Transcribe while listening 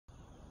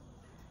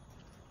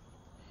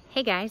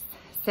Hey guys,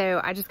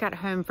 so I just got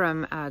home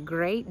from a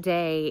great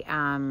day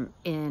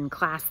in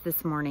class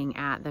this morning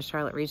at the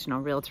Charlotte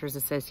Regional Realtors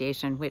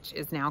Association, which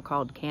is now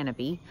called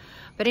Canopy.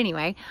 But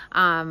anyway,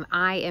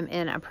 I am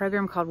in a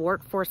program called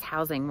Workforce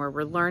Housing, where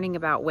we're learning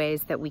about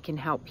ways that we can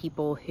help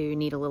people who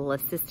need a little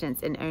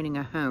assistance in owning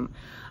a home.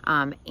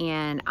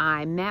 And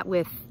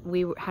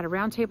we had a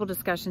roundtable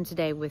discussion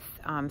today with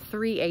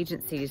 3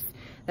 agencies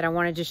that I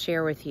wanted to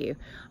share with you.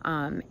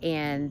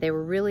 And they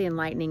were really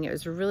enlightening. It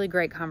was a really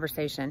great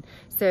conversation.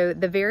 So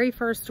the very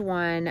first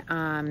one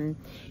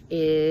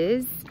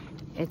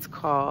it's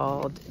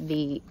called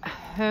the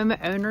Home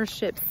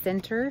Ownership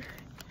Center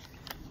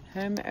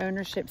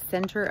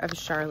of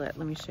Charlotte.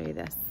 Let me show you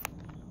this.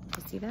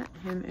 You see that?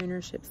 Home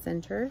Ownership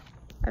Center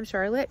of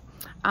Charlotte.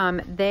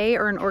 They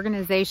are an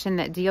organization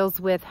that deals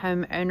with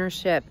home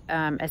ownership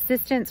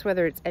assistance,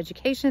 whether it's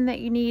education that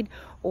you need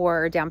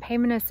or down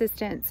payment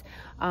assistance,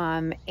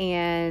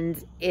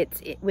 and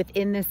it's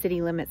within the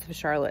city limits of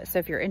Charlotte. So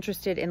if you're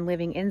interested in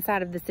living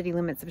inside of the city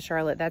limits of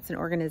Charlotte, that's an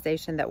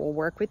organization that will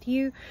work with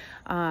you.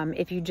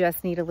 If you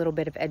just need a little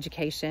bit of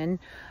education,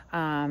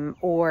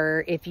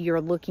 or if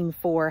you're looking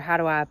for how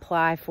do I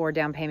apply for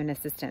down payment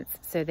assistance.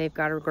 So they've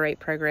got a great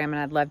program,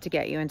 and I'd love to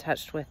get you in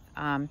touch with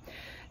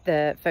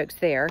the folks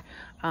there.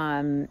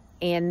 And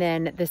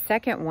then the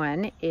second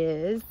one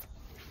is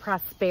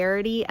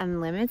Prosperity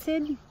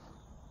Unlimited.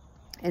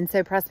 And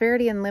so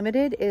Prosperity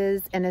Unlimited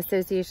is an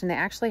association. They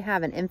actually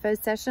have an info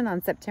session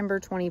on September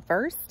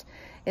 21st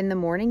in the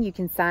morning. You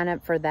can sign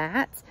up for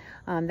that.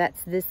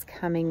 That's this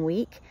coming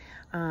week.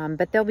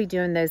 But they'll be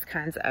doing those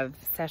kinds of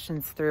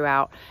sessions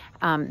throughout.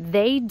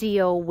 They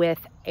deal with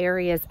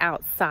areas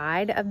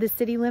outside of the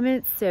city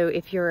limits. So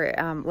if you're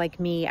like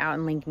me out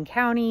in Lincoln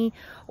County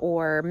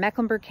or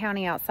Mecklenburg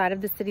County outside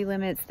of the city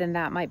limits, then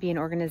that might be an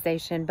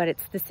organization. But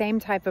it's the same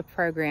type of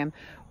program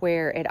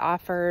where it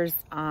offers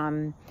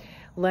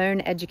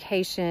loan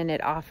education,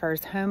 it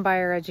offers home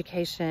buyer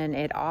education,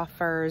 it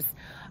offers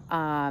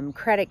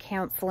credit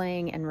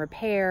counseling and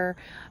repair.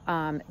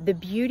 The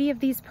beauty of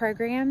these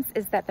programs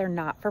is that they're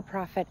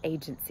not-for-profit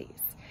agencies.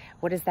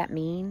 What does that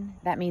mean?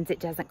 That means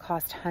it doesn't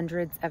cost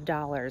hundreds of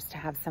dollars to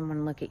have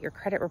someone look at your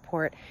credit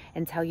report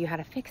and tell you how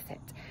to fix it.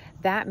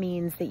 That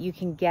means that you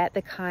can get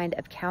the kind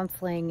of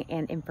counseling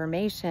and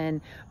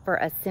information for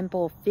a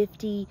simple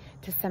 $50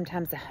 to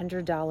sometimes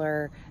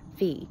 $100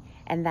 fee,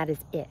 and that is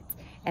it.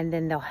 And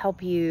then they'll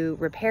help you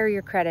repair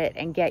your credit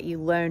and get you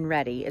loan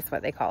ready, is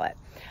what they call it.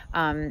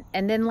 And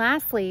then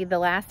lastly, the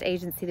last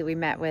agency that we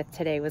met with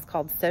today was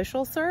called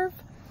Social Serve,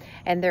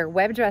 and their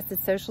web address is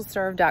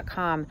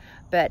socialserve.com,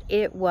 but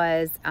it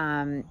was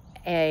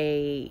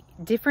a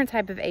different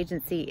type of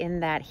agency in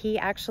that he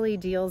actually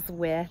deals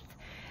with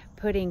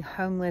putting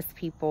homeless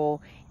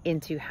people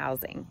into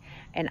housing.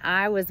 And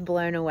I was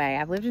blown away.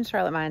 I've lived in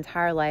Charlotte my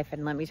entire life,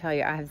 and let me tell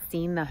you, I have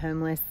seen the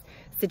homeless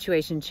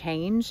situation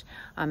change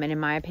and in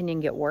my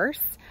opinion get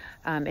worse,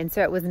 and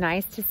so it was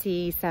nice to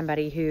see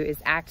somebody who is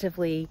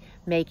actively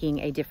making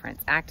a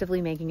difference,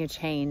 actively making a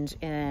change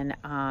in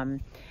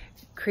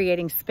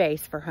creating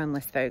space for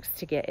homeless folks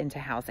to get into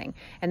housing.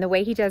 And the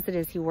way he does it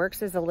is he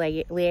works as a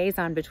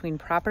liaison between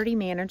property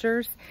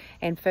managers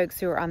and folks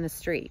who are on the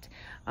street,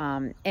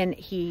 and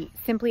he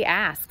simply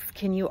asks,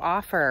 can you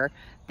offer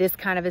this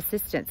kind of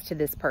assistance to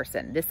this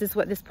person? This is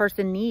what this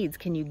person needs.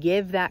 Can you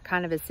give that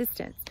kind of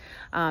assistance?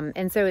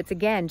 And so it's,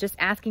 again, just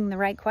asking the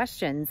right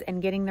questions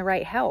and getting the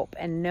right help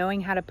and knowing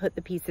how to put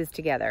the pieces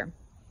together.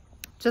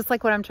 Just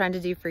like what I'm trying to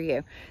do for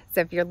you.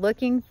 So if you're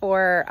looking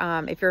for,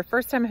 if you're a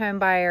first-time home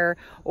buyer,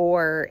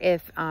 or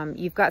if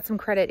you've got some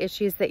credit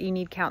issues that you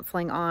need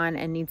counseling on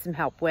and need some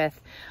help with,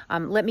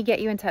 let me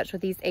get you in touch with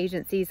these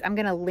agencies. I'm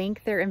gonna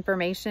link their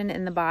information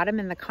in the bottom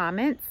in the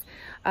comments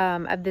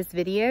of this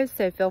video,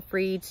 so feel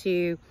free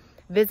to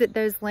visit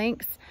those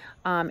links.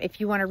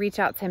 If you want to reach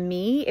out to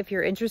me, if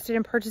you're interested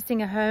in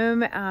purchasing a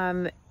home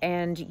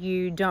and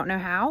you don't know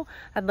how,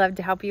 I'd love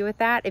to help you with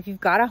that. If you've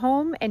got a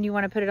home and you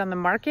want to put it on the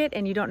market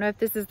and you don't know if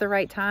this is the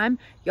right time,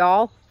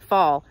 y'all,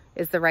 fall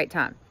is the right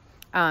time.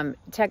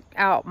 Check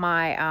out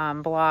my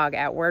blog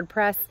at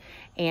WordPress,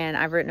 and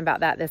I've written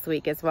about that this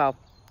week as well.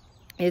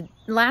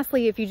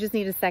 Lastly, if you just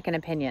need a second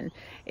opinion,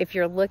 if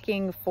you're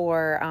looking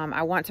for,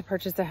 I want to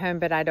purchase a home,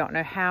 but I don't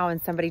know how, and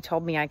somebody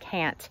told me I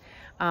can't,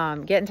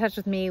 get in touch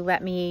with me.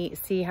 Let me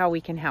see how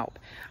we can help.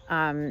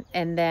 And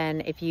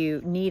then if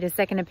you need a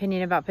second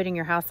opinion about putting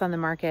your house on the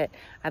market,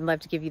 I'd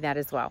love to give you that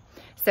as well.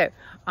 So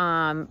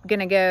I'm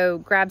gonna go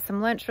grab some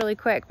lunch really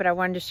quick, but I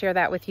wanted to share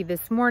that with you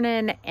this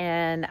morning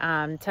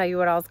and tell you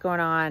what all's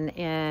going on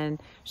in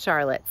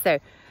Charlotte. So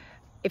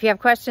if you have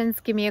questions,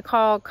 give me a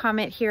call,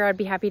 comment here. I'd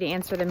be happy to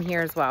answer them here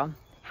as well.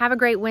 Have a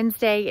great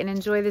Wednesday and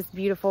enjoy this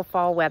beautiful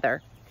fall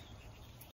weather.